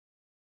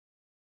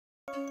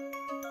So,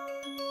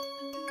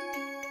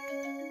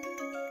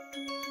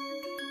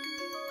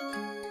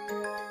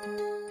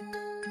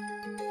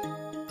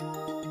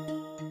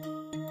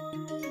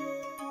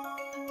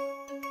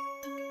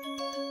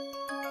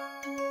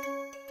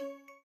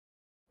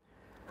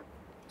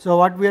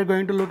 what we are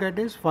going to look at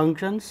is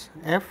functions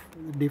f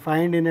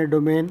defined in a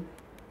domain,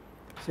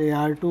 say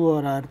R2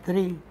 or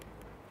R3,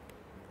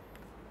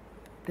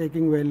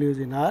 taking values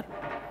in R.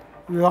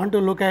 We want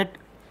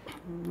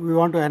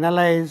to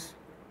analyze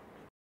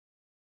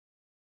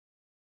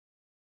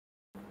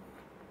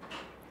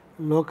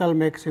local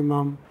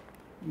maximum,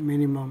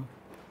 minimum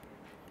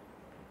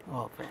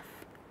of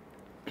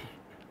f.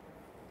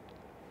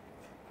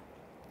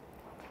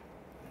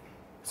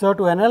 So,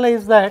 to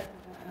analyze that,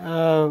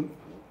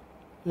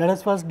 let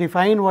us first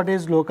define what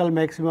is local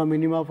maxima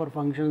minima for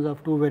functions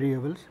of two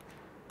variables.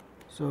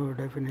 So,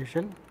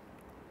 definition.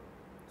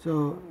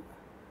 So,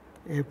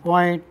 a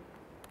point,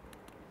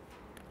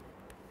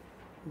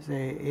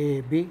 say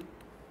A B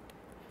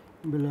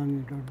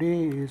belonging to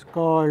D is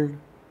called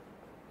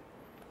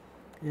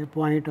a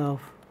point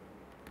of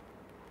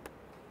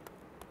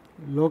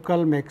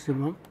local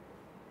maximum.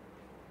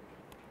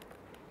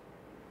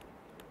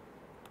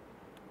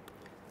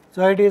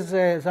 So, it is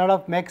a sort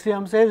of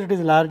maximum says it is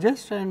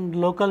largest, and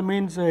local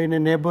means in a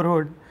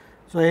neighborhood.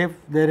 So, if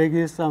there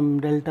exists some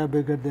delta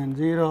bigger than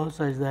 0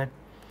 such that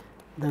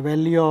the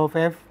value of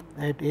f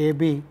at A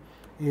B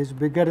is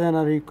bigger than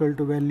or equal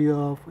to value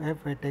of f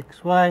at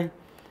x y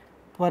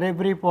for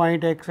every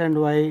point x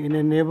and y in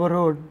a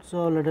neighborhood.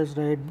 So, let us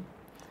write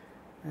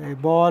a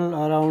ball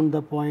around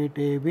the point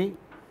A B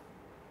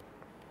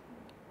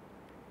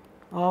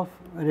of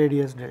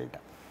radius delta.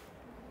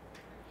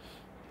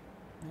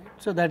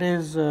 So, that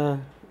is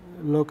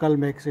local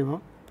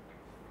maximum,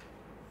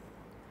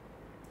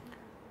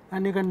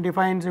 and you can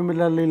define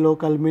similarly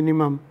local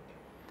minimum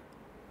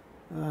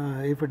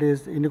if it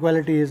is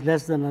inequality is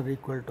less than or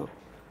equal to.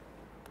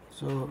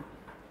 So,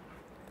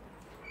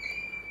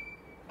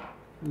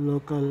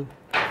 local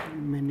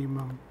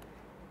minimum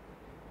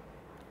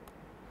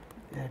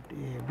at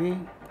A B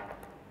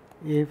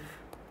if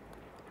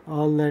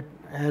all that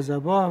as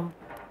above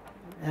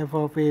f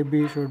of A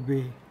B should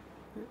be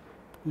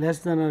less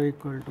than or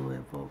equal to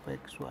f of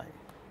x y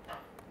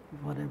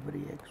for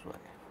every x y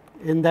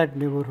in that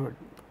neighborhood.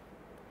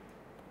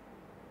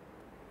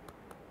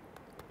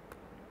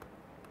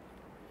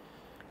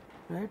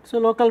 Right. So,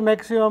 local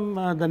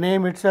maximum, the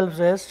name itself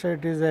says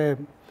it is a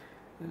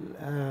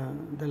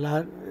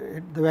the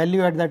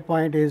value at that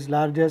point is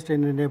largest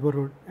in a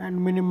neighborhood,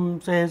 and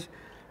minimum says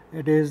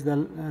it is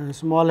the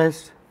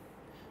smallest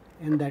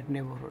in that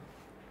neighborhood.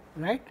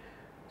 Right.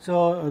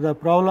 So, the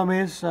problem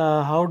is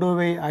how do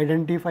we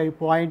identify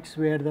points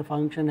where the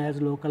function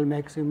has local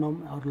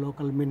maximum or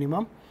local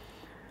minimum,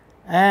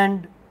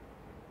 and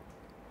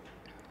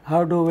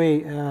how do we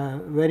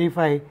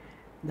verify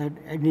that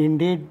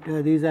indeed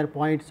these are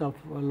points of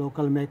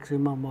local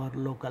maximum or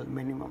local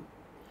minimum.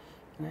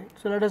 Right.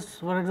 So, let us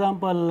for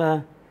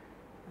example,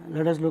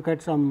 let us look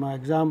at some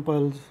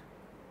examples.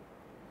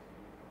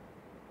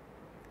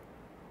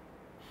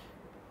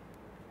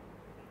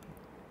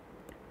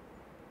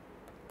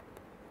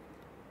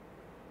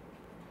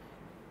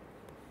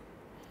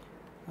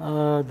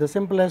 The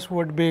simplest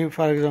would be,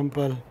 for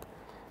example,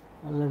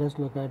 let us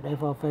look at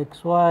f of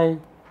x y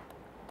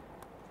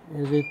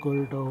is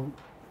equal to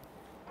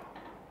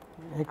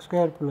x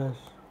square plus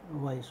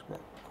y square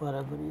for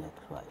every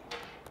x y.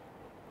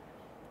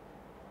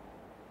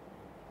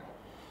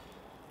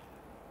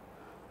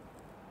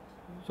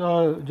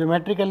 So,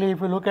 geometrically if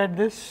you look at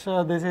this,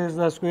 this is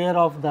the square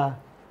of the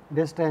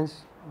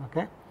distance.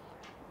 Okay.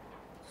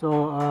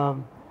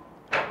 So,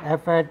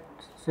 f at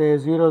say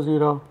 0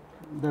 0,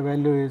 the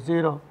value is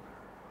 0,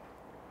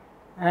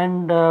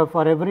 and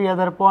for every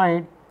other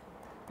point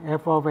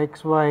f of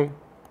x y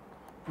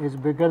is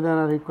bigger than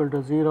or equal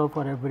to 0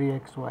 for every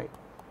x y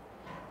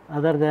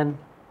other than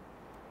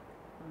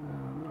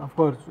of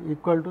course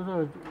equal to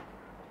the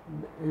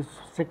is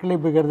strictly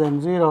bigger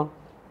than 0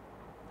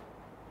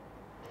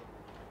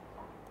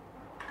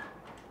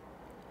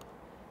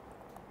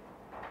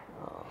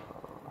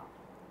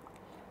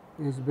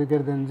 is bigger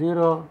than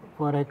 0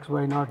 for x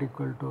y not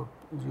equal to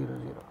 0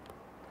 0.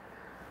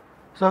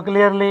 So,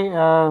 clearly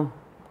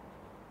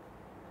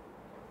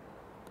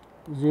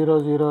 0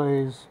 0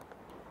 is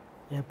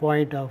a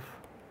point of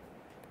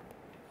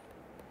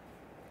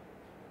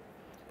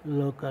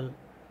local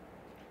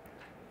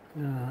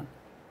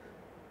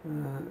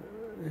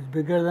is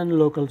bigger than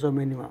local, so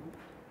minimum.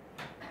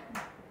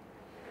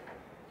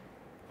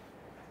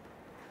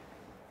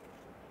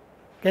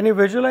 Can you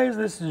visualize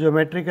this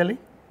geometrically?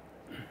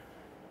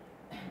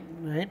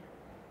 Right.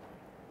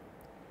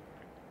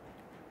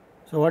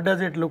 So, what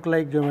does it look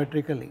like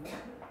geometrically?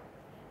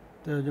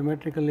 So,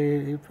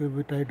 geometrically, if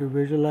we try to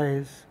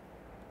visualize,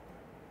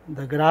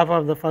 the graph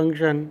of the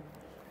function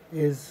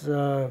is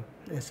a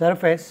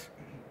surface,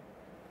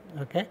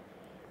 okay,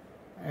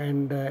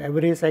 and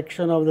every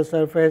section of the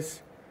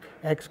surface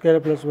x square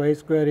plus y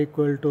square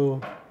equal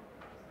to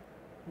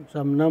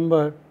some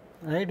number,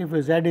 right. If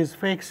z is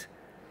fixed,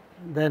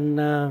 then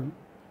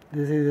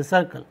this is a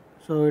circle.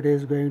 So, it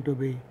is going to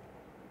be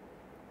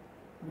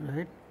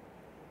right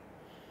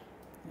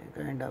a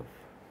kind of.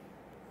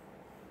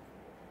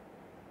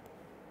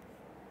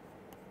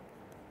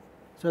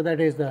 So, that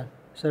is the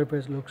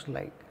surface looks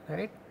like,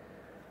 right.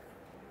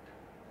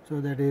 So,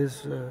 that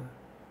is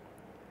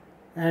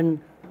and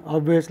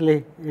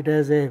obviously, it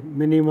has a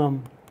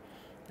minimum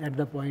at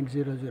the point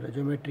 0 0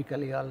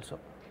 geometrically also,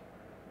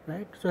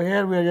 right. So,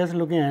 here we are just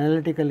looking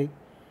analytically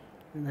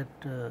that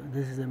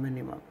this is a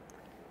minimum,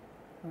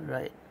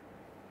 right.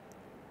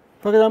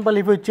 For example,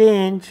 if you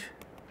change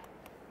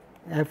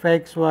f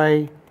x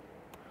y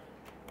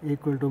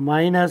equal to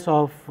minus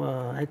of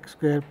x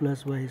square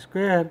plus y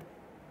square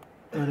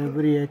for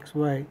every x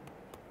y,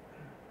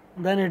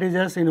 then it is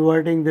just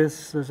inverting this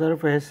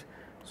surface.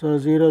 So,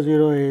 0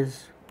 0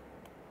 is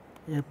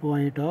a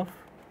point of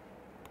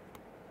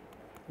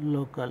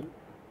local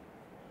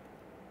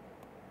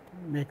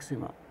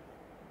maximum.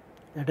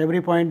 At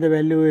every point the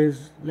value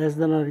is less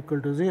than or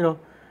equal to 0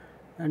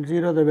 and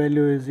 0 the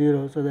value is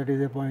 0. So, that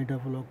is a point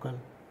of local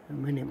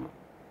minimum,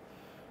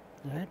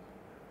 right.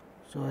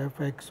 So, f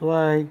x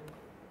y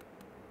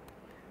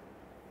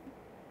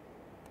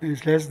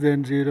is less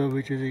than 0,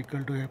 which is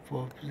equal to f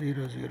of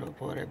 0 0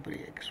 for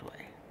every x y.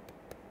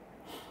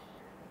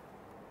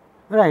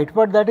 Right,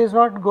 but that is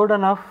not good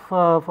enough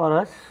for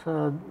us.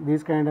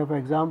 These kind of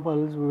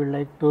examples we would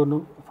like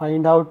to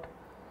find out.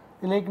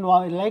 Like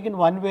in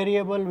one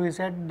variable, we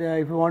said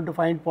if you want to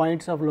find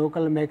points of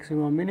local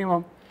maximum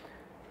minimum,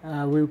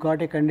 we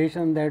got a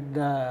condition that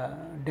the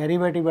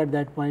derivative at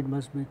that point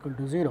must be equal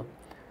to 0.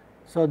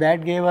 So,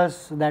 that gave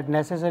us that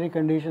necessary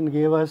condition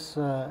gave us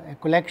a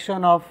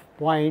collection of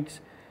points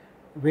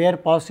where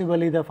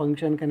possibly the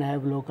function can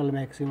have local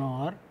maximum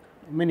or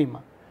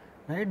minima,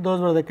 right.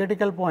 Those were the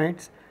critical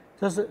points.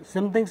 So,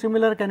 something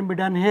similar can be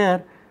done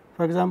here.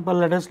 For example,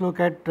 let us look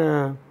at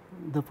the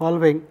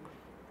following.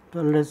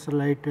 So, let us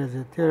write as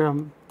a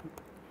theorem.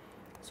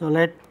 So,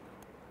 let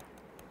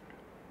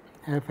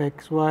f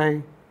x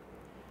y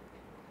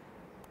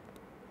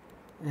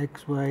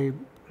x y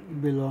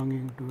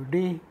belonging to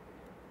D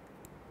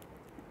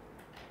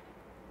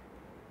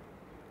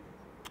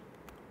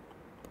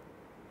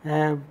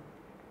have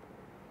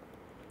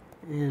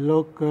a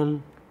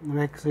local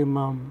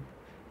maximum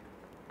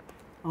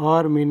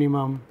or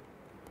minimum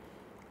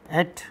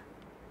at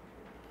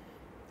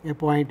a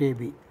point A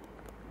B.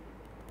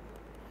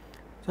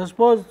 So,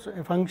 suppose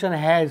a function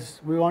has,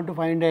 we want to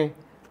find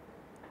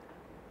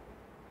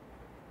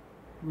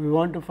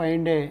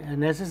a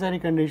necessary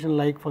condition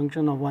like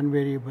function of one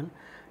variable.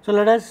 So,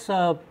 let us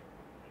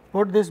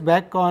put this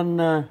back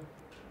on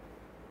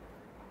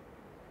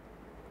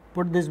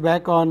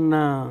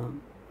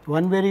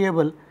one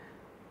variable.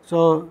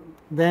 So,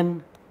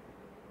 then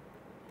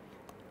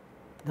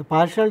the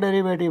partial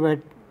derivative at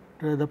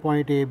the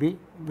point A B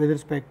with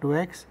respect to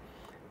x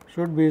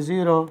should be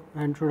 0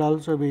 and should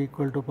also be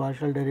equal to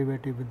partial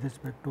derivative with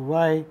respect to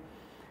y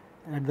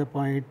at the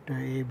point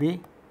A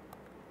B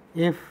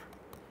if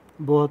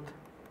both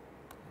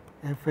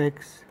f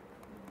x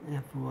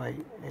f y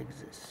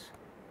exists.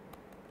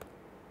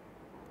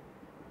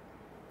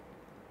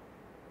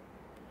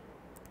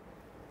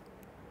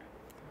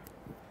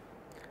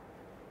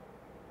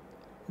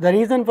 The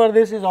reason for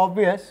this is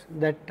obvious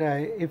that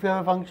if you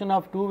have a function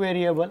of two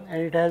variable and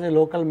it has a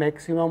local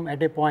maximum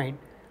at a point,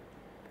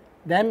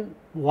 then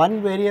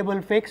one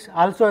variable fix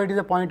also it is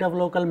a point of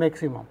local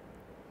maximum,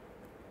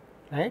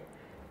 right.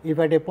 If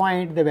at a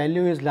point the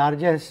value is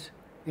largest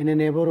in a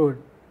neighborhood,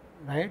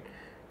 right,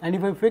 and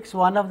if I fix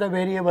one of the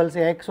variables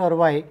say x or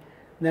y,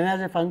 then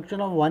as a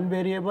function of one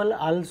variable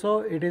also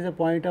it is a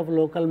point of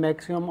local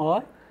maximum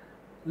or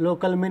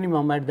local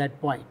minimum at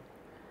that point.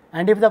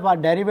 And if the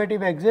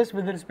derivative exists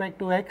with respect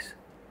to x,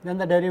 then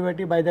the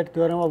derivative by that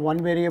theorem of one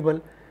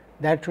variable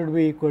that should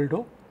be equal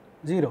to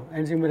 0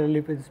 and similarly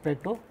with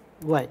respect to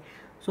y.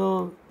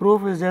 So,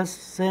 proof is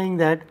just saying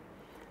that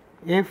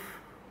if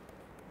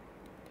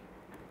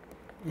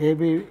A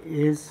B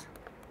is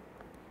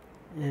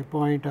a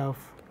point of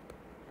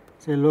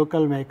say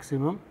local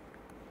maximum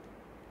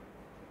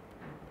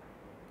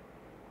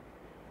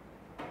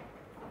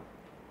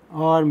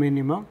or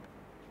minimum,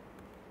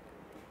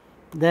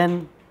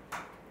 then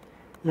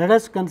let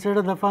us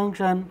consider the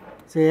function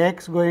say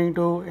x going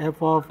to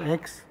f of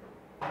x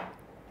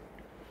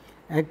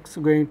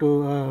going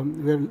to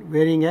we are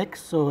varying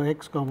x. So,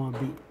 x comma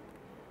b,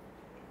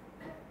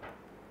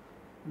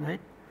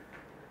 right,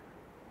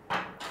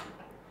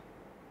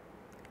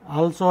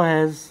 also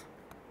has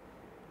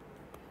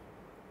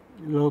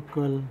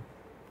local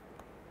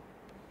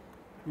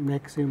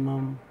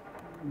maximum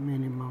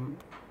minimum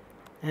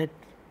at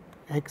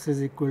x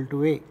is equal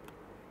to a.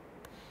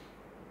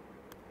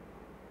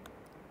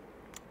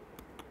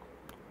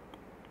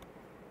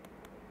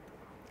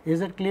 Is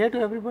that clear to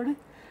everybody?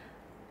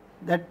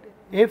 That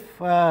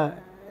if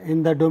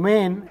in the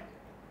domain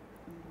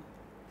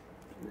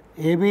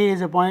A B is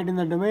a point in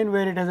the domain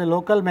where it has a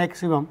local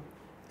maximum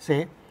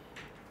say,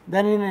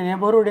 then in a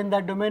neighborhood in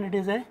that domain it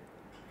is a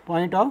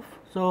point of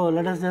So,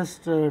 let us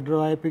just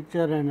draw a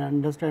picture and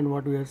understand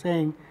what we are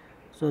saying.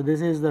 So,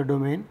 this is the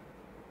domain,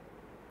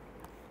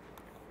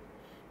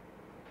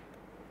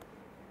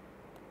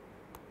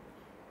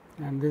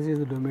 and this is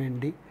the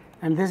domain D,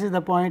 and this is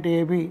the point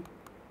A B,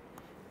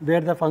 where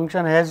the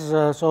function has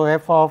so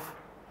f of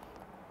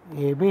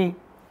A B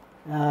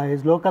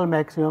is local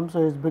maximum.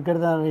 So, is bigger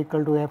than or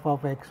equal to f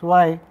of x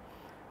y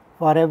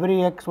for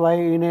every x y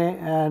in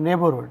a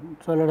neighborhood.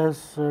 So, let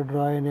us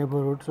draw a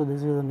neighborhood. So,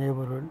 this is a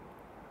neighborhood.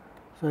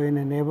 So, in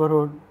a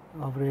neighborhood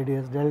of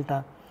radius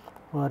delta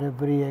for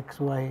every x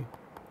y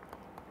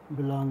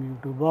belonging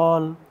to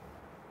ball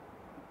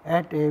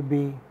at A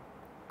B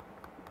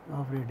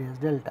of radius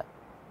delta,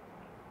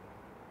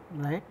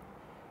 right.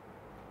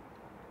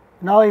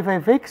 Now, if I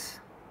fix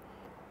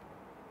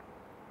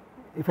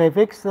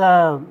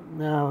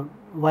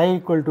y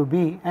equal to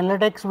b and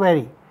let x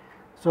vary.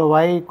 So,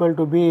 y equal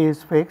to b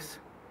is fixed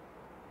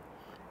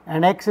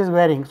and x is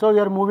varying. So, you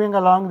are moving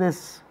along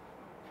this,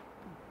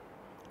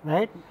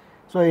 right.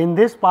 So, in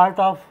this part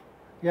of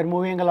you are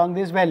moving along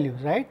these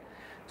values, right.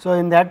 So,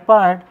 in that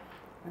part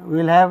we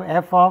will have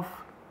f of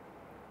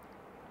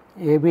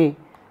A B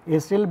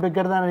is still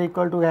bigger than or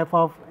equal to f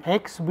of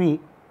x b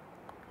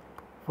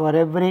for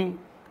every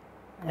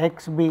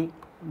x b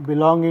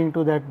belonging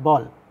to that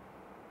ball,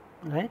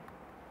 right.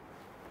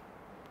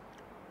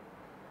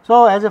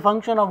 So, as a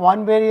function of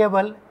one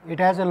variable, it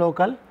has a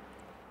local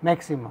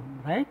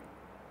maximum, right,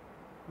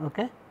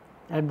 okay,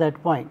 at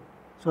that point.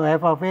 So,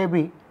 f of A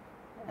B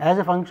as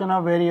a function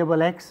of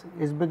variable x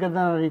is bigger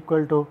than or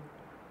equal to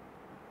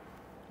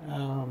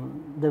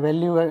the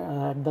value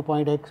at the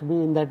point x b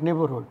in that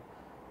neighborhood.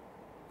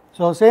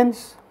 So,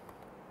 since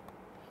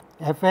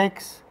f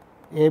x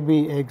A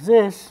B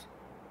exists,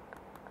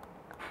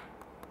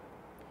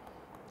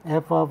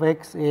 f of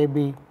x A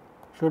B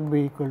should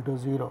be equal to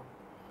 0,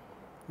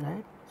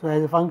 right. So,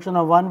 as a function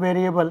of one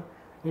variable,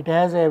 it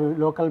has a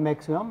local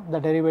maximum, the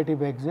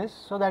derivative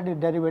exists. So, that the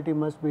derivative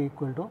must be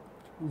equal to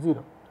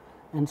 0,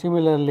 and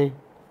similarly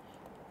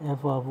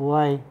f of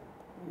y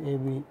A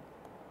B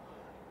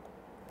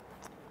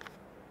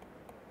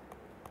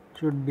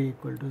should be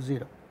equal to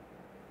 0.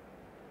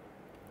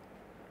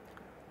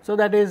 So,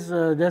 that is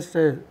just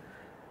a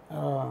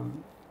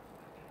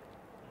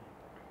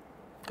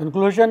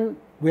conclusion.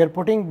 We are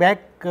putting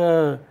back,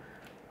 so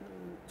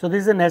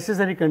this is a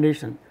necessary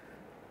condition.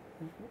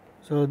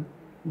 So,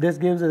 this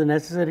gives a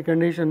necessary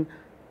condition.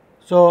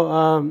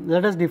 So,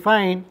 let us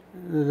define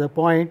the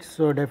points.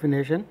 So,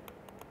 definition: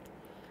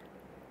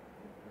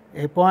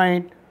 a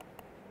point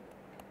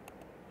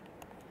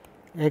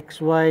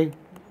x y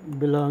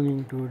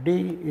belonging to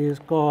D is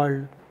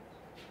called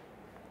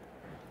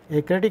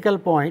a critical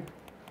point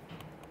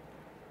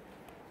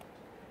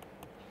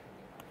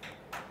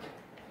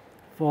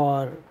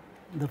for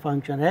the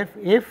function f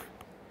if,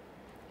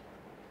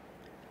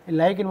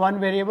 like in one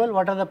variable,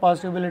 what are the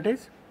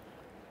possibilities?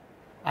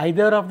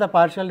 Either of the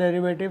partial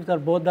derivatives or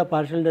both the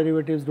partial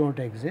derivatives do not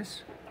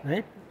exist,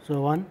 right.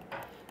 So, one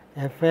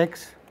f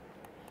x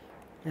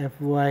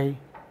f y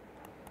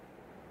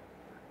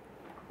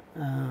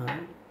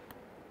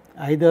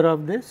either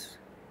of this,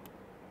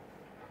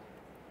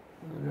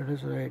 let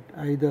us write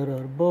either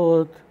or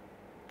both,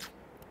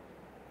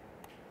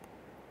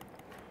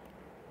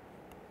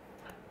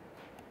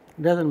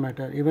 does not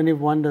matter, even if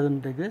one does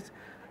not exist,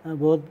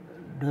 both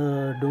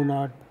do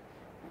not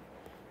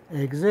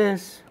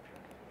exist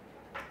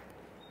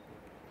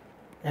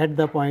at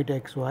the point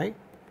x y.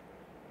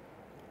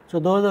 So,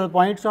 those are the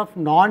points of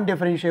non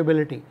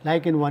differentiability,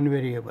 like in one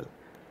variable.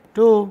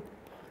 2,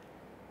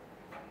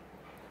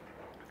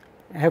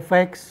 f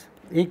x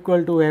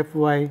equal to f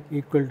y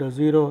equal to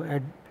 0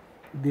 at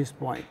this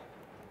point.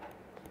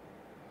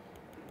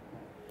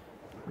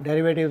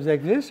 Derivatives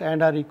exist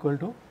and are equal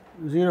to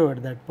 0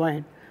 at that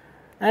point,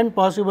 and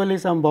possibly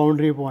some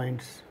boundary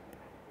points.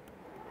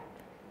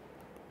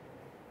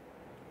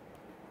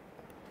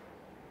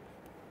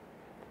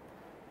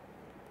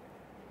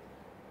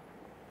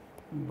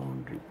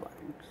 Boundary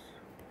points.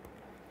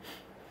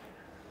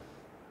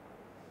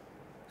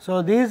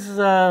 So, these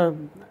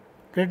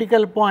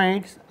critical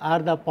points are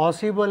the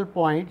possible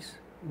points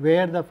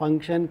where the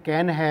function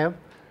can have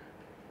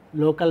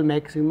local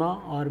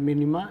maxima or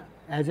minima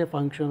as a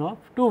function of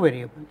two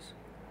variables,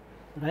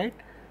 right.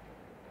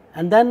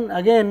 And then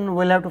again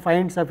we will have to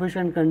find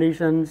sufficient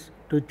conditions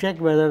to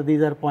check whether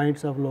these are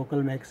points of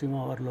local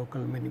maxima or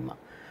local minima.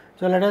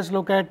 So, let us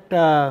look at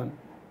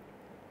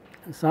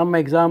some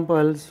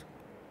examples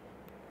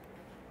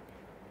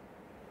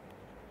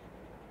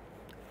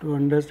to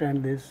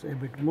understand this a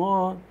bit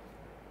more.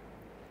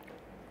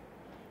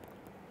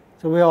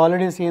 So, we have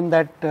already seen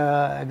that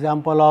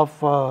example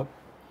of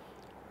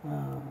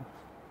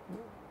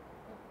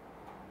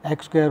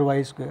x square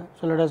y square.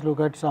 So, let us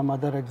look at some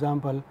other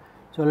example.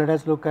 So, let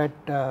us look at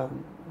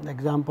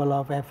example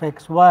of f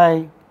x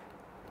y,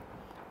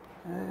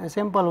 a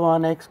simple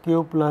one, x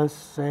cube plus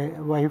say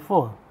y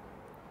 4,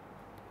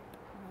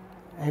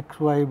 x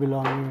y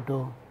belonging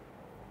to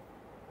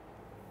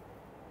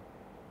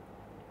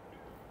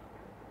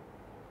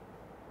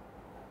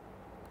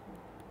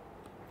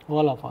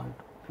whole of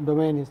R2,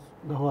 domain is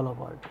the whole of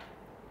R2,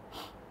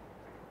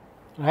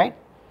 right.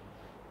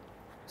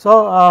 So,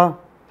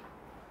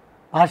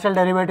 partial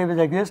derivatives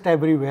exist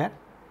everywhere.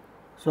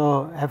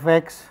 So, f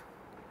x,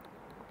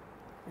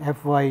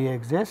 f y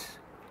exists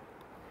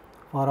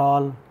for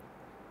all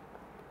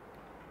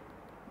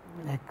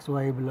x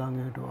y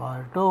belonging to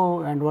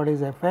R2, and what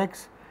is f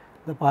x?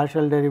 The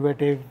partial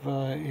derivative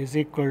is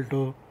equal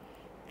to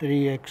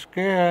 3 x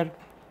square,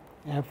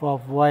 f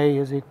of y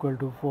is equal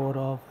to 4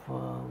 of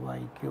y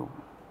cube,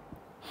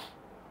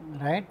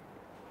 right.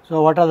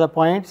 So, what are the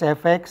points?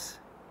 F x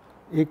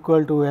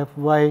equal to f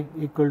y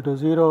equal to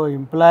 0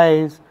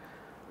 implies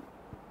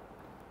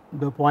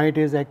the point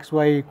is x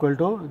y equal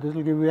to, this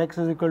will give you x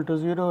is equal to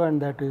 0,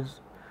 and that is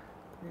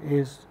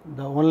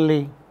the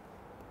only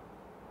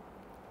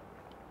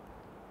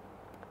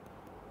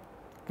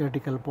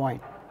critical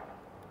point.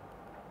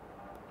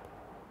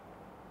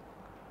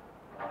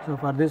 So,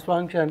 for this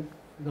function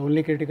the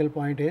only critical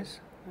point is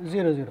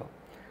 0 0.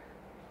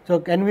 So,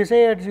 can we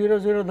say at 0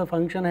 0 the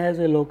function has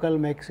a local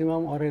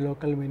maximum or a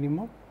local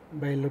minimum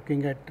by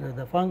looking at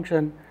the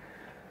function.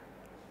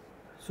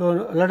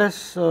 So, let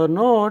us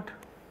note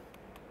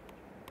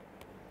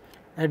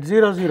at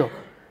 0 0.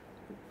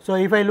 So,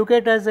 if I look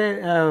at as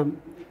a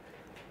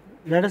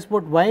let us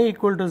put y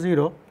equal to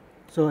 0.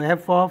 So,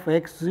 f of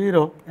x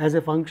 0 as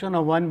a function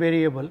of one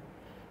variable,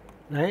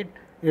 right,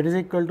 it is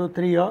equal to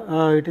 3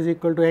 it is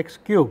equal to x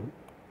cube.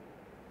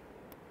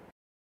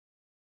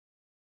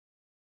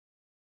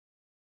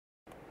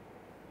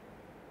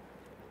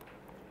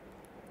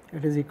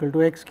 It is equal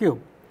to x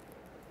cube,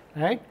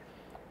 right.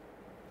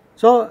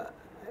 So,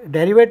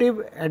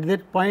 derivative at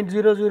that point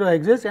 0 0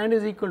 exists and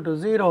is equal to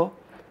 0,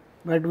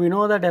 but we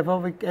know that f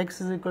of x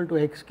is equal to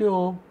x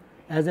cube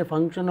as a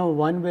function of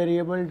one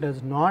variable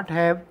does not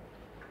have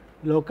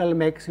local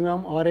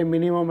maximum or a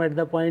minimum at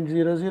the point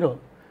 0 0.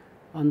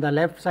 On the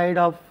left side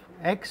of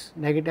x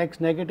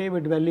negative,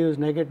 its value is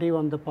negative,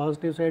 on the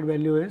positive side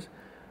value is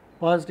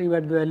positive,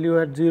 at the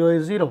value at 0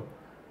 is 0.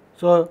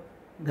 So,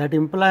 that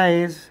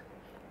implies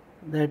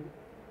that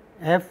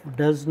f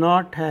does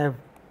not have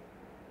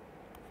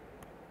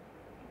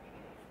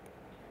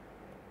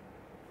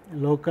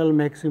local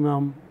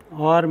maximum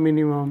or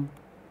minimum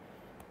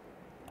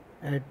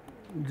at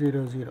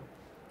 0 0,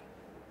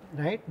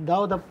 right.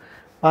 Now, the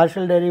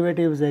partial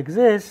derivatives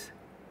exist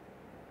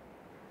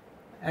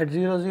at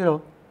 0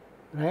 0,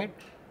 right,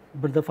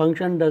 but the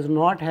function does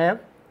not have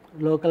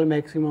local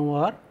maximum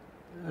or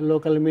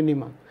local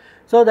minimum.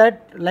 So,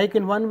 that like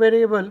in one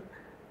variable,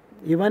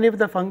 even if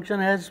the function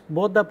has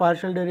both the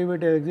partial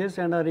derivative exist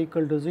and are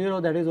equal to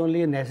 0, that is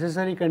only a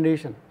necessary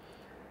condition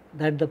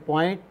that the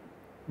point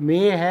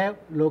may have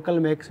local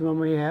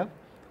maximum, may have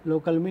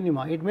local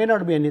minima. It may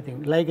not be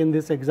anything like in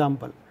this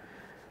example.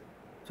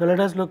 So, let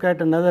us look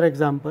at another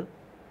example.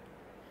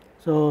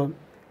 So,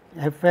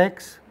 f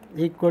x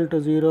equal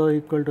to 0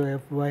 equal to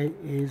f y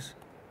is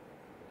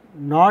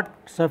not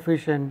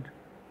sufficient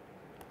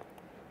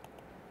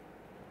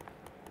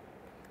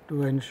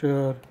to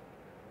ensure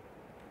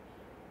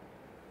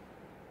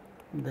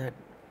that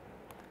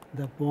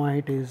the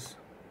point is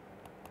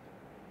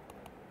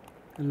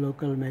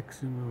local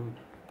maximum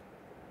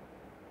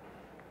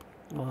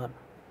or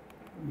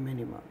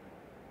minimum.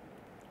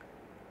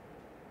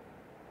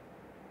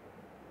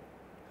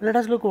 Let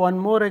us look one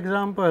more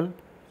example.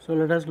 So,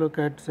 let us look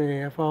at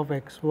say f of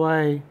x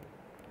y.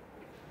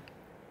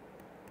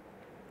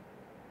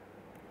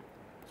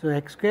 So,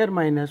 x square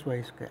minus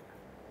y square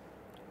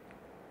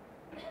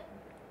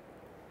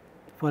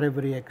for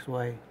every x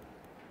y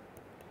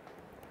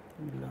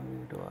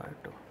belonging to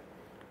R2.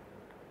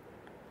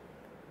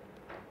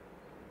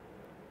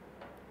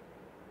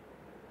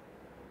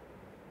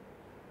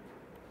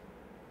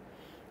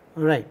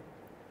 Right.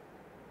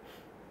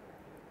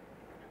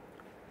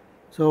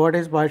 So, what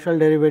is partial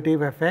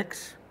derivative f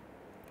x?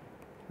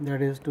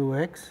 That is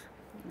 2x,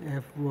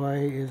 f y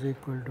is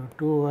equal to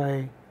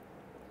 2y.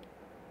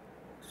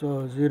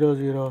 So, 0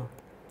 0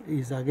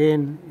 is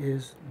again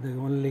is the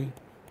only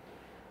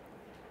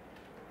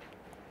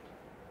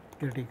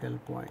critical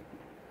point.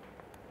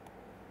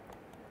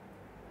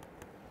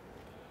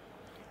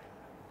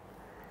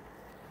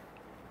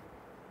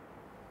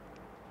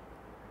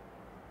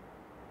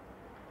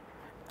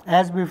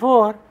 As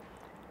before,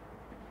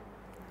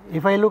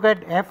 if I look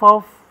at f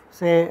of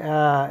say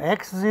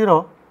x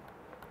 0,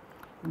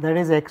 that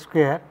is x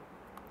square,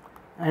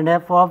 and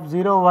f of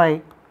 0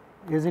 y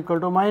is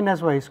equal to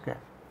minus y square,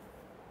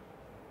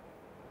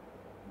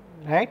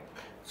 right.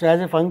 So,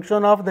 as a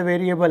function of the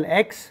variable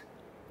x,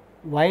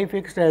 y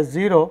fixed as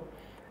 0,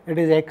 it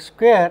is x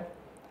square,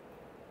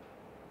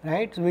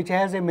 right, which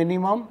has a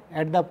minimum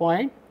at the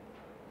point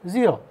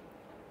 0,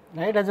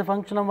 right, as a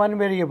function of one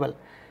variable,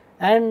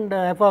 and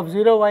f of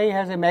 0 y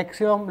has a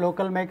maximum,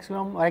 local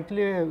maximum,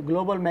 actually a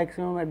global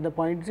maximum at the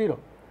point 0,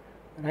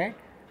 right.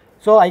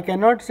 So, I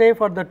cannot say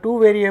for the two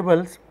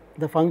variables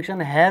the function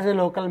has a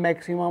local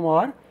maximum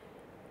or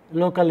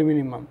local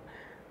minimum,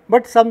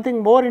 but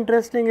something more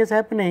interesting is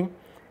happening,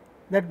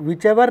 that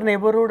whichever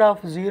neighborhood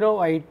of 0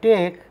 I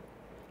take,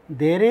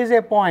 there is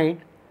a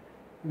point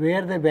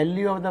where the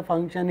value of the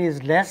function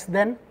is less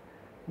than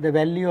the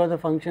value of the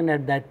function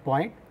at that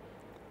point,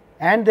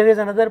 and there is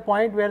another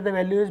point where the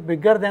value is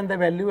bigger than the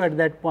value at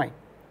that point,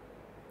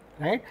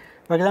 right.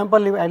 For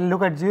example, if I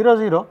look at 0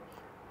 0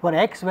 for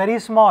x very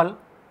small,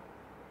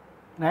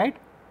 right.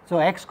 So,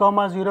 x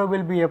comma 0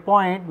 will be a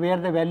point where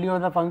the value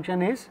of the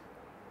function is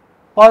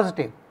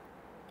positive,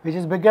 which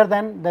is bigger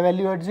than the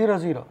value at 0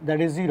 0,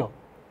 that is 0.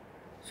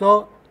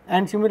 So,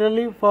 and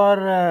similarly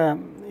for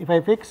if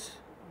I fix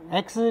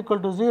x is equal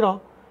to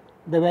 0,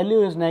 the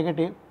value is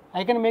negative,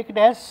 I can make it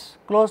as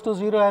close to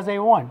 0 as I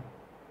want.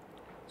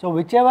 So,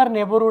 whichever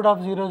neighborhood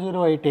of 0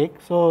 0 I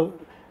take, so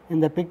in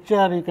the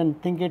picture you can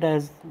think it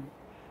as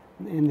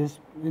in this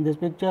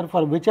picture,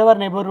 for whichever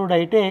neighborhood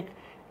I take,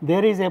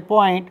 there is a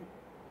point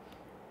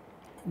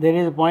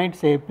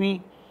say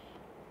P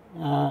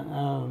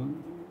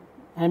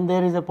and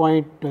there is a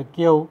point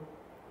Q.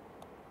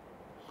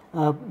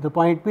 The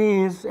point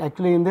P is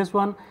actually in this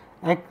one,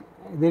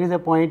 there is a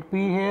point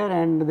P here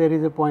and there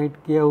is a point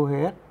Q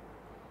here,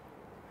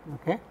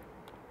 okay,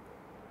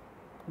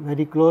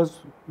 very close,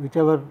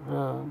 whichever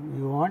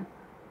you want.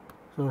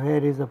 So,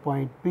 here is a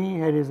point P,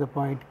 here is a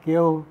point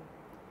Q,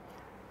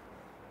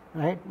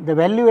 right. The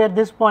value at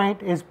this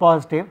point is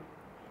positive,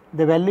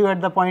 the value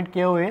at the point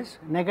Q is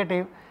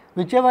negative.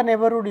 Whichever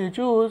neighborhood you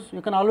choose,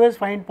 you can always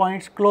find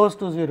points close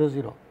to 0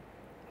 0,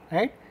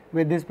 right,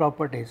 with these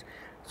properties.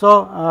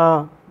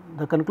 So,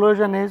 the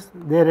conclusion is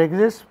there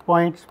exist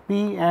points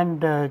P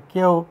and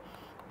Q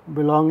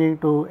belonging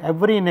to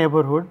every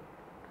neighborhood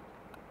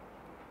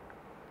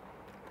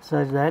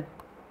such that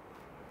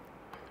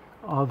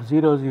of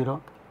 0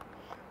 0,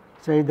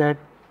 such that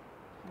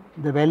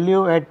the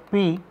value at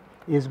P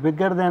is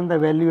bigger than the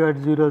value at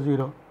 0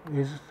 0,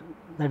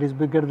 that is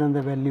bigger than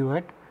the value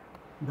at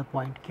the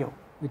point Q,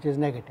 which is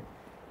negative.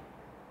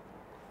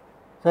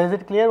 So, is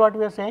it clear what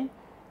we are saying?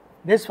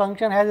 This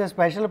function has a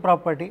special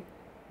property.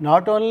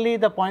 Not only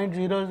the point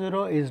 0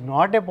 0 is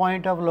not a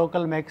point of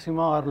local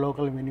maxima or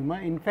local minima,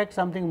 in fact,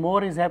 something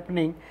more is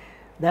happening,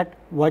 that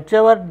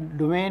whichever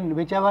domain,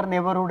 whichever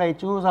neighborhood I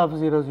choose of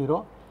 0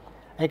 0,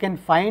 I can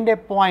find a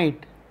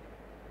point,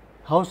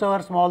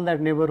 howsoever small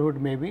that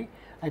neighborhood may be,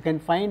 I can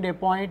find a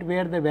point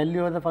where the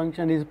value of the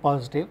function is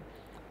positive.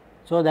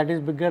 So, that is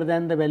bigger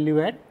than the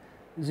value at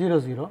 0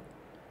 0,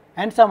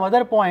 and some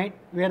other point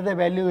where the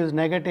value is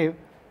negative,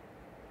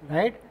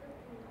 right.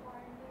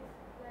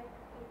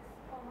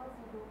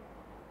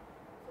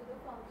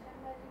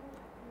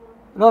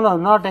 No,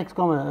 not x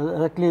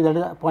comma, actually that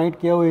is point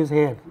Q is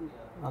here,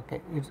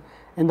 okay, it is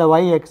in the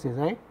y axis,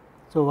 right.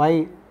 So,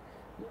 y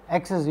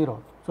x is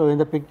 0. So, in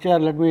the picture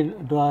let me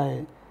draw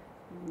a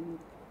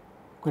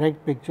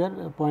correct picture,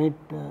 point.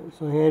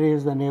 So, here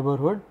is the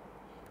neighborhood,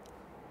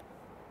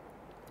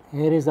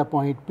 here is the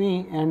point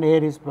P and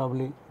here is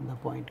probably the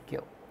point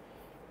Q,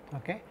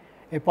 okay.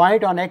 A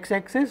point on x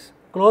axis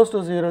close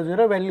to 0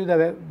 0,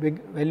 the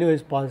value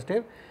is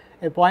positive,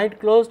 a point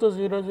close to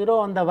 0 0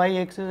 on the y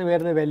axis where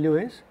the value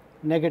is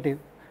negative,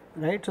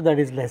 right. So, that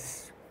is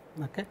less,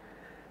 okay.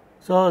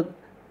 So,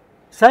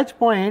 such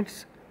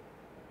points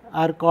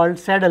are called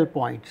saddle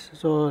points.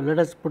 So, let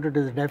us put it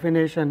as a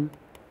definition.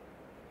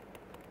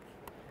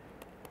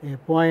 A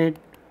point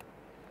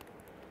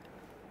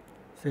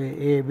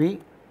say A B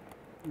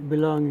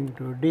belonging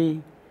to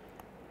D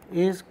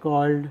is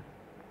called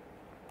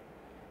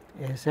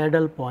a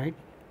saddle point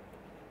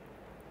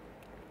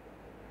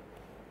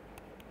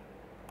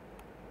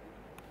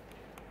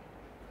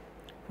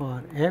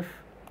for F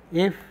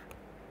if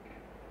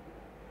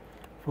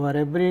for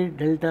every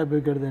delta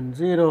bigger than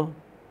 0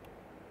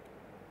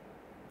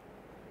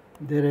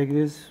 there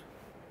exists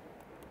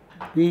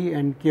P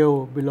and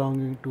Q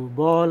belonging to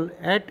ball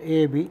at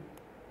A B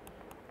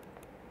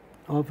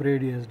of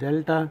radius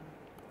delta,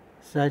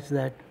 such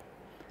that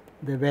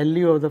the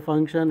value of the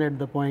function at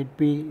the point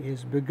P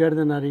is bigger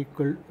than or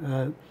equal,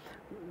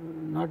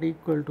 not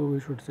equal to, we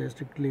should say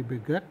strictly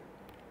bigger,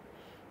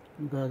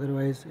 because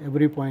otherwise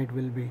every point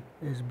will be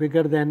is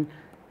bigger than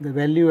the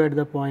value at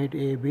the point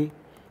A B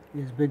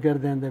is bigger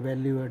than the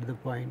value at the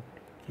point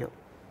Q.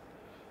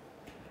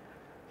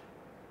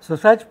 So,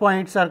 such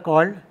points are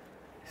called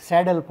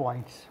saddle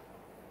points.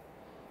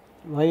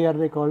 Why are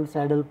they called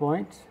saddle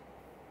points?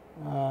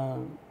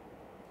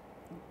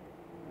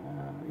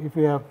 If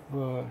you have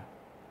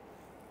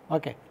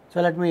okay.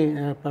 So, let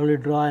me probably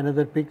draw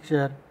another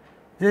picture.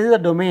 This is the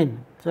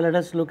domain. So, let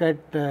us look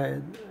at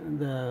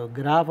the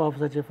graph of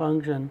such a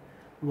function.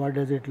 What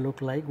does it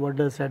look like? What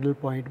does saddle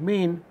point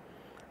mean?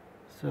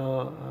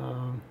 So,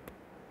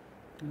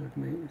 let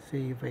me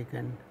see if I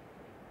can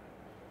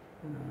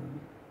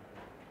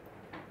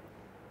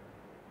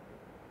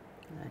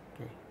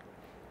okay.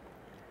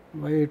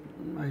 Why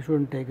I should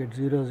not take it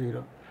 0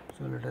 0.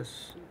 So, let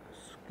us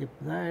skip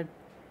that.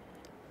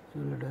 So,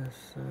 let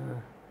us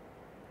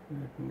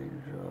let me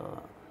draw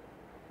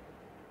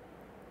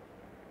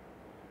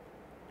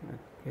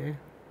okay.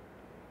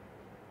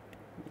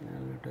 Now,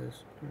 let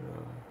us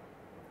draw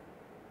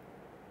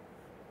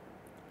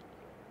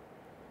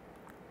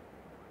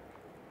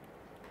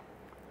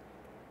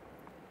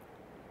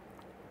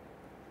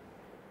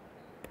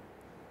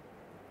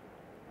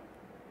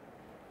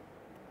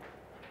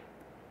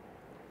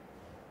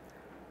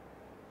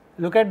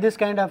look at this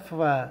kind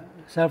of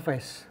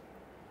surface,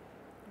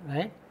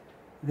 right.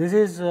 This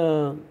is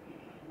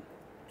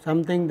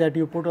something that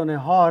you put on a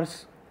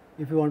horse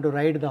if you want to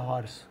ride the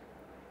horse.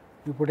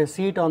 You put a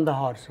seat on the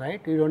horse,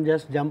 right. You do not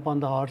just jump on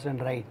the horse and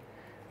ride.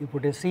 You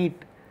put a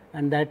seat,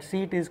 and that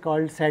seat is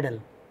called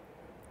saddle.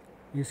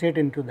 You sit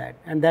into that,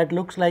 and that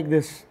looks like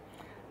this.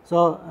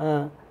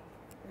 So,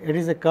 it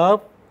is a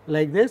curve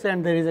like this,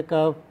 and there is a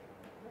curve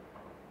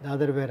the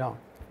other way around.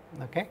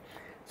 Okay.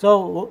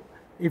 So,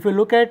 if you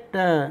look at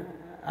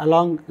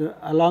along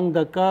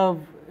the curve,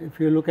 if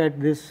you look at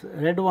this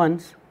red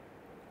ones,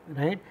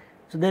 right.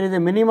 So, there is a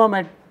minimum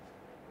at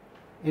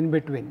in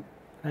between,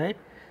 right,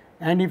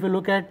 and if you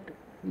look at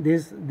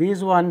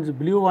these ones,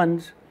 blue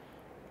ones,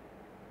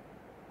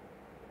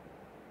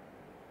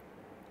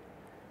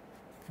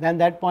 then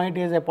that point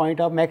is a point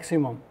of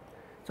maximum.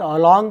 So,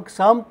 along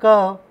some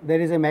curve there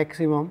is a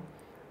maximum,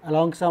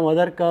 along some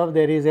other curve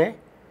there is a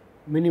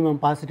minimum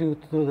passing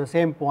through the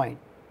same point,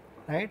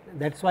 right.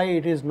 That is why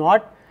it is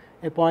not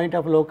a point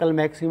of local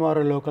maximum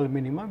or a local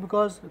minimum,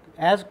 because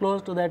as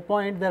close to that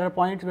point there are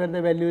points where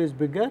the value is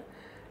bigger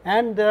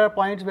and there are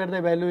points where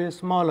the value is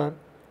smaller,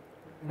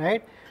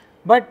 right.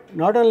 But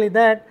not only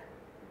that,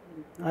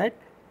 right,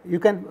 you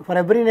can, for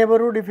every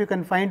neighborhood, if you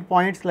can find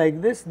points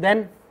like this,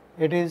 then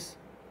it is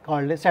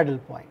called a saddle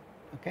point.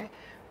 Okay.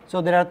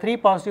 So, there are three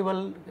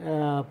possible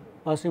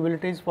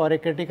possibilities for a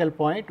critical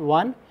point.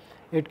 One,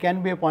 it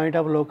can be a point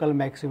of local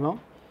maximum,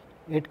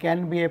 it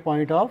can be a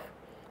point of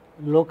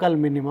local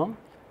minimum,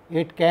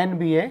 it can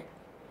be a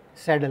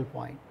saddle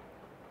point,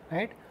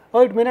 right,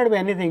 or it may not be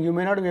anything. You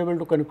may not be able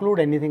to conclude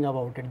anything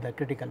about it, the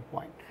critical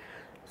point.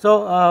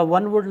 So,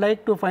 one would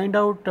like to find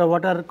out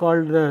what are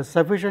called the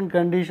sufficient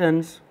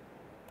conditions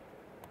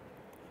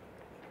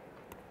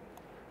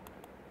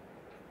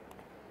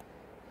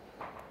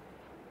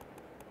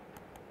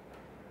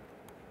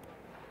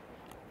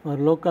for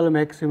local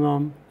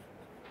maximum,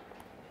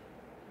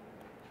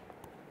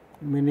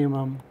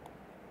 minimum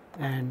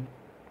and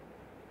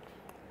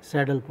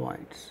saddle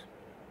points.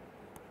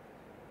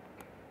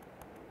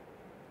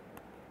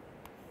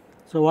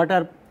 So, what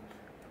are,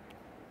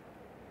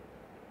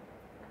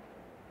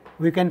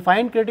 we can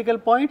find critical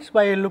points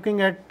by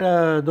looking at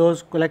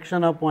those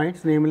collection of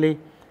points, namely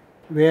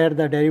where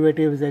the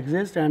derivatives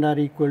exist and are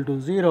equal to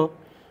 0,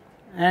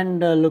 and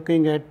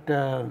looking at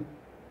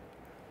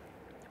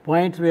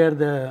points where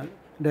the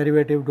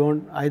derivative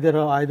don't either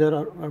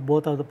or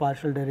both of the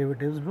partial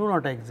derivatives do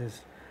not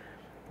exist,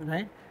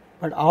 right.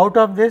 But out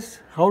of this,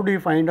 how do you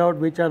find out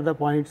which are the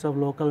points of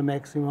local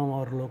maximum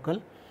or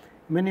local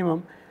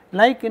minimum?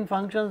 Like in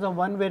functions of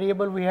one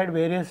variable, we had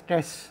various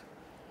tests.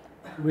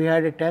 We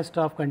had a test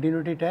of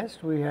continuity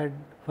test, we had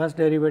first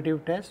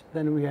derivative test,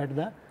 then we had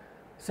the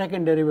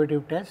second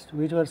derivative test,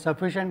 which were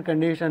sufficient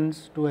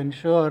conditions to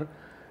ensure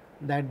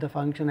that the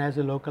function has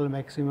a local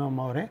maximum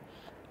or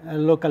a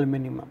local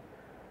minimum.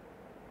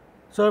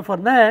 So, for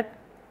that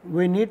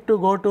we need to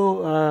go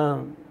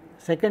to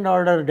second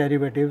order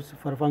derivatives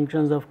for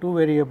functions of two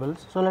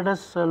variables. So, let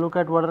us look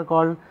at what are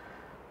called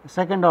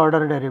second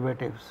order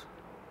derivatives.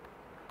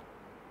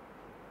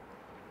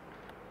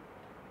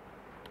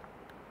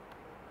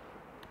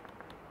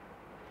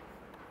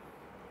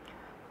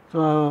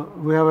 So,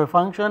 we have a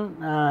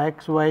function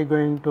x y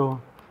going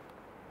to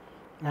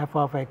f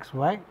of x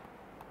y,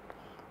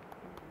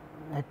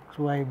 x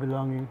y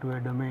belonging to a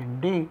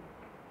domain D.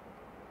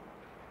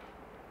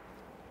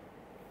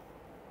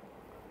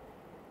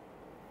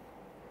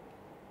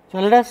 So,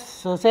 let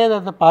us say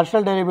that the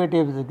partial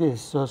derivative is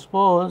this. So,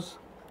 suppose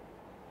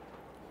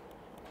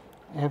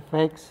f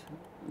x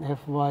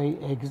f y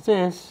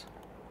exists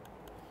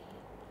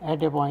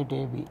at a point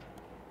a b.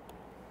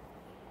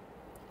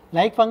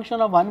 Like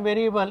function of one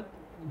variable,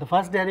 the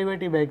first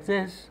derivative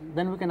exists,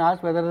 then we can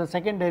ask whether the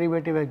second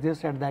derivative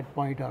exists at that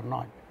point or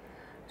not.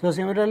 So,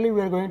 similarly, we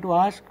are going to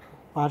ask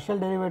partial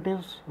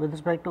derivatives with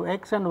respect to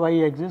x and y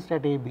exist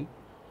at a b,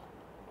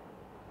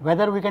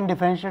 whether we can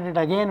differentiate it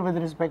again with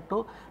respect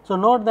to. So,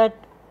 note that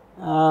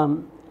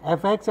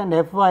f x and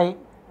f y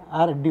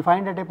are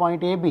defined at a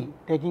point a b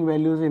taking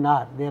values in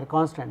r, they are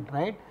constant,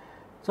 right.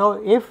 So,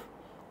 if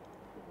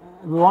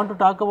we want to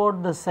talk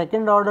about the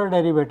second order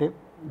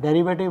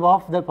derivative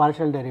of the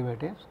partial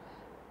derivatives,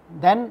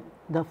 then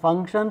the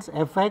functions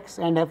f x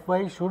and f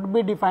y should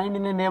be defined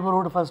in a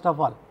neighborhood first of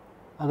all,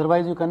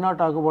 otherwise you cannot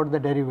talk about the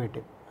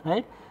derivative,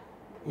 right,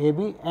 a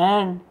b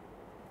and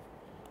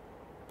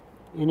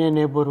in a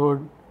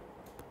neighborhood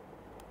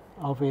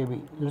of a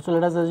b. So,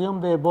 let us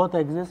assume they both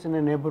exist in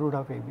a neighborhood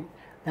of a b.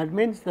 That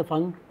means, the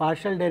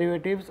partial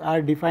derivatives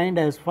are defined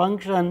as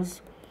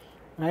functions,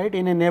 right,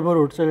 in a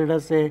neighborhood. So, let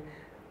us say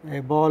a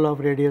ball of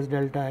radius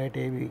delta at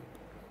a b,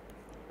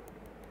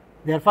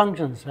 they are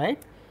functions, right.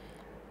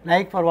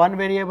 Like for one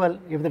variable,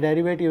 if the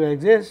derivative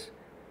exists,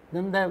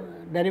 then the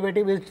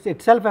derivative is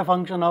itself a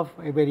function of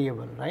a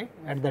variable, right,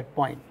 at that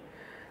point.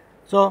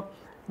 So,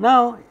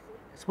 now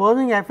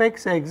supposing f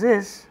x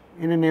exists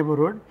in a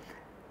neighborhood,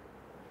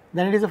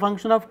 then it is a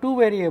function of two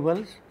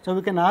variables. So,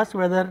 we can ask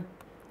whether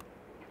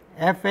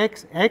f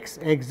x x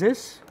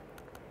exists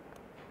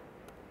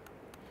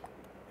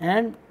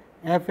and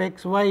f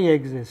x y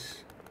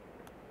exists,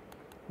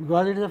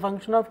 because it is a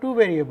function of two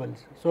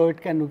variables. So, you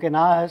can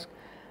ask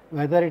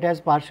whether it has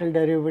partial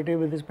derivative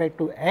with respect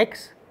to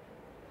x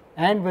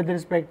and with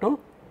respect to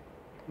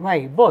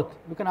y, both.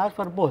 You can ask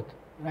for both,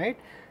 right.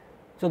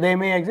 So, they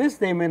may exist,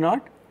 they may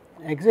not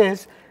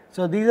exist.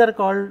 So, these are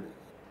called,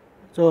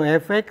 so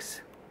f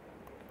x,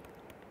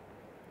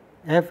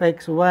 f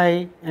x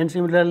y, and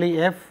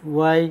similarly f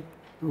y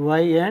y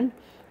and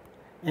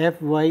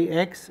f y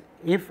x,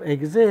 if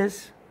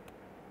exists,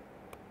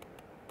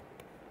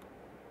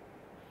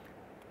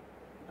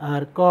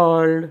 are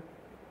called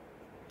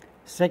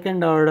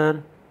second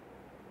order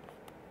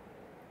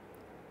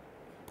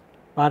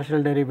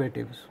partial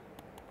derivatives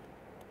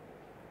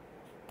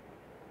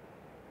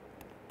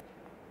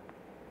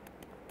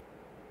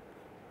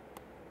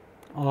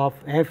of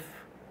f.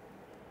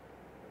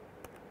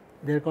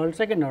 They are called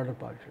second order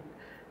partial.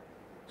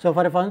 So,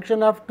 for a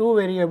function of two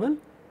variable,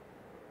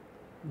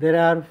 there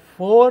are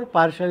 4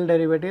 partial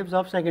derivatives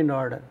of second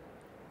order.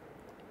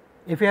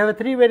 If you have a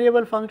 3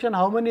 variable function,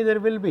 how many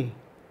there will be?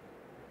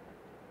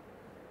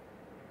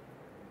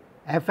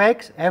 F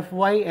x, f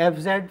y, f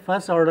z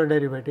first order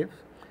derivatives,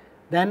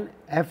 then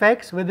f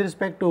x with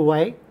respect to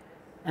y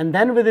and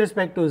then with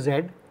respect to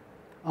z,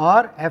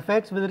 or f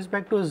x with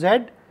respect to z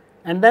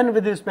and then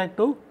with respect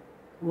to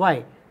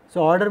y.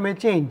 So, order may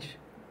change,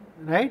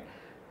 right.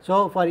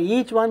 So, for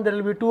each one there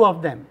will be 2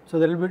 of them. So,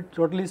 there will be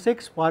totally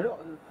 6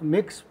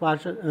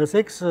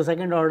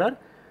 second order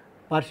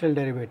partial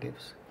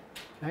derivatives,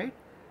 right,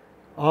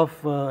 of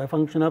a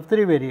function of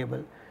 3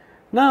 variable.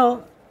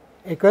 Now,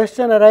 a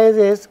question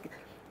arises,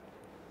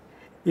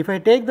 if I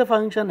take the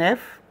function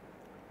f,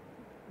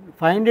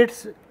 find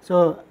its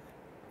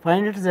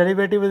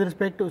derivative with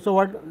respect to, so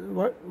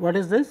what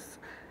is this?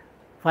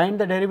 Find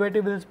the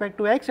derivative with respect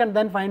to x and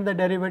then find the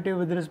derivative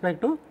with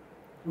respect to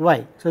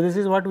y. So, this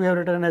is what we have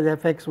written as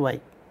f x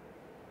y.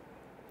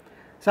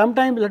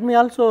 Sometimes, let me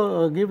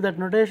also give that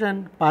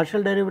notation,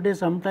 partial derivative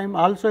sometimes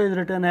also is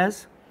written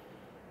as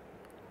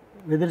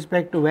with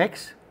respect to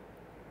x,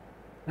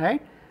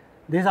 right.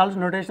 This also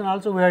notation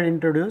also we had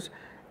introduced,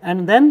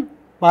 and then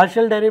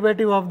partial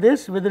derivative of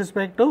this with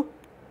respect to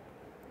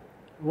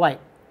y,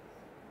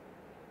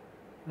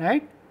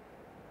 right.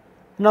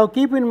 Now,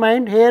 keep in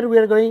mind, here we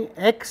are going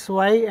x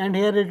y and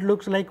here it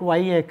looks like y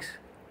x.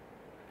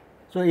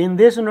 So, in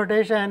this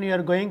notation you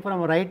are going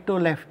from right to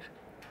left,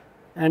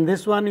 and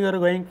this one you are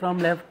going from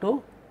left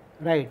to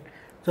right.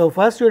 So,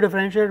 first you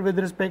differentiate with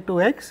respect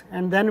to x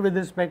and then with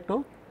respect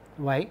to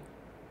y,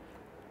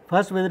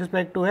 first with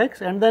respect to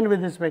x and then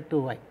with respect to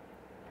y,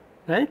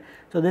 right.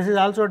 So, this is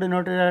also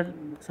denoted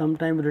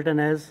sometimes written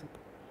as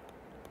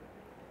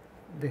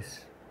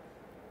this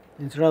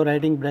instead of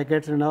writing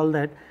brackets and all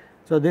that.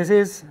 So, this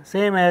is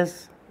same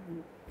as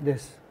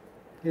this.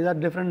 These are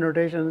different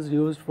notations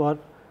used for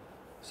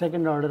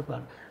second order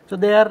part. So,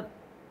 they are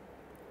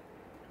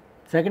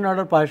second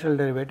order partial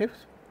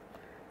derivatives,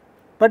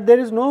 but there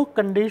is no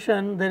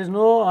condition, there is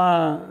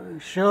no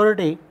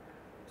surety.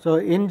 So,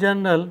 in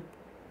general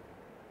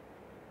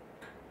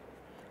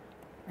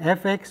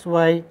f x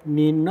y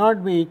need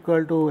not be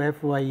equal to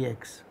f y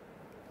x.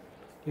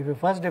 If you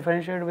first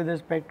differentiate with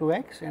respect to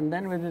x and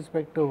then with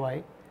respect to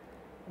y,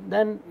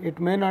 then it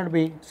may not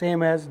be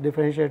same as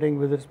differentiating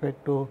with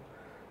respect to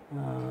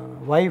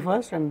y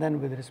first and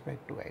then with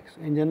respect to x.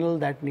 In general,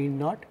 that need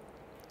not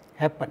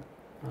happen.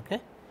 Okay?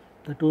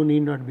 The two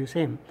need not be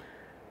same.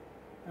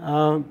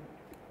 I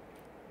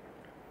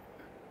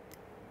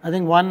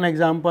think one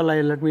example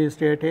let me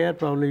state here,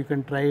 probably you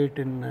can try it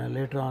in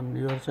later on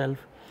yourself.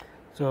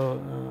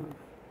 So,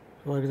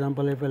 for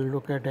example, if I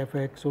look at f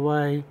x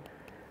y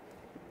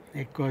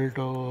equal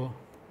to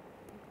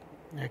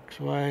x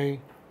y,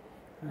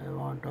 I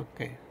want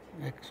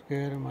x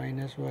square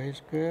minus y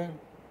square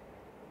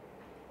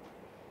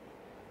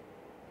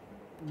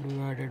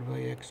divided by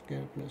x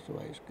square plus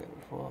y square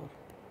for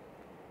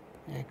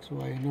x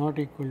y not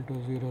equal to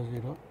 0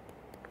 0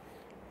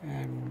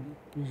 and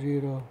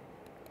 0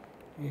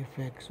 if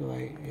x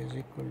y is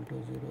equal to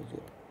 0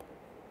 0.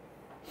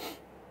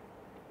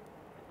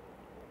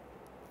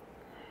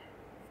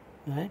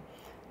 Right.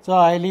 So,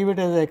 I leave it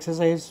as an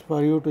exercise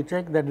for you to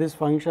check that this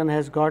function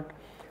has got,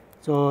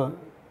 so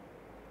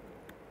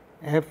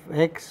f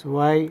x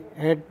y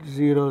at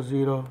 0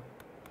 0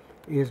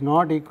 is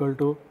not equal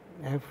to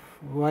f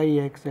y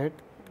x at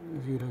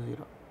 0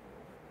 0.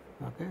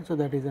 Okay. So,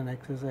 that is an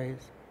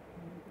exercise.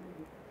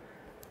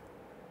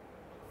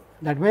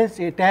 That means,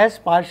 it has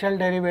partial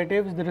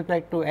derivatives with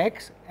respect to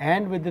x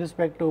and with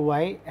respect to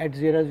y at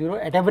 0 0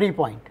 at every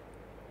point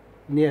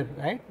near,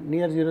 right,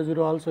 near 0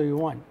 0 also you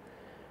want.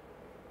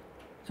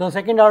 So,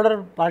 second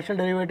order partial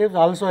derivatives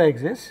also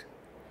exist,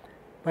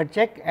 but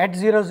check at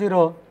 0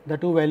 0 the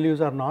two values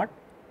are not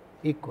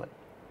equal,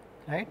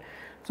 right.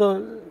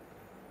 So,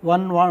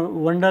 one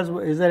wonders,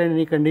 is there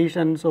any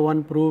condition? So,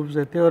 one proves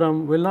a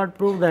theorem, will not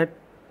prove that.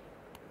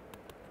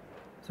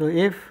 So,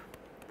 if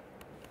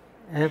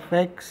f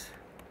x,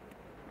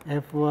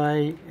 f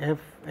y, f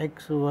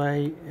x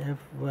y, f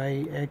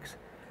y x,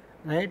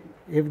 right,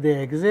 if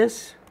they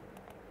exist,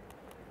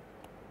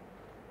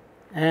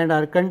 and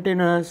are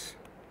continuous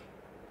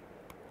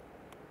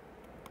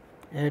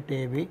at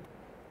a b.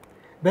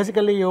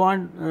 Basically, you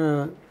want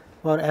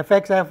for f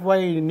x f y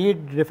you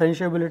need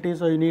differentiability.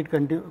 So, you need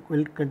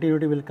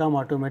continuity will come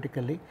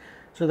automatically.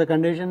 So, the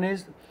condition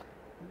is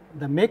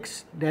the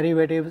mixed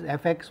derivatives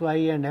f x y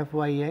and f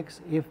y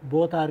x, if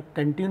both are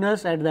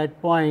continuous at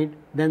that point,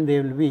 then they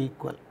will be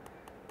equal.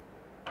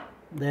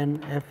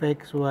 Then f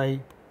x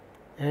y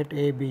at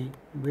a b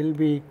will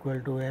be equal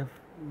to f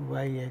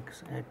y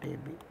x at a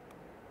b.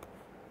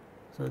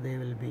 So, they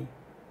will be,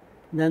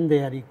 then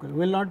they are equal. We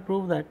will not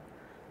prove that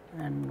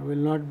and will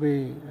not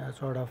be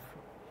sort of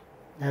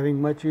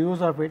having much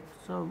use of it.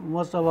 So,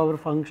 most of our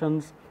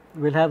functions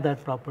will have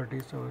that property.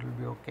 So, it will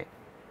be okay,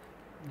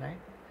 right.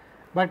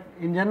 But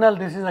in general,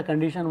 this is a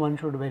condition one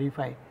should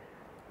verify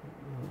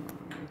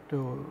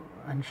to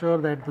ensure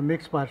that the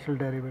mixed partial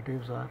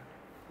derivatives are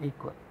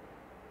equal.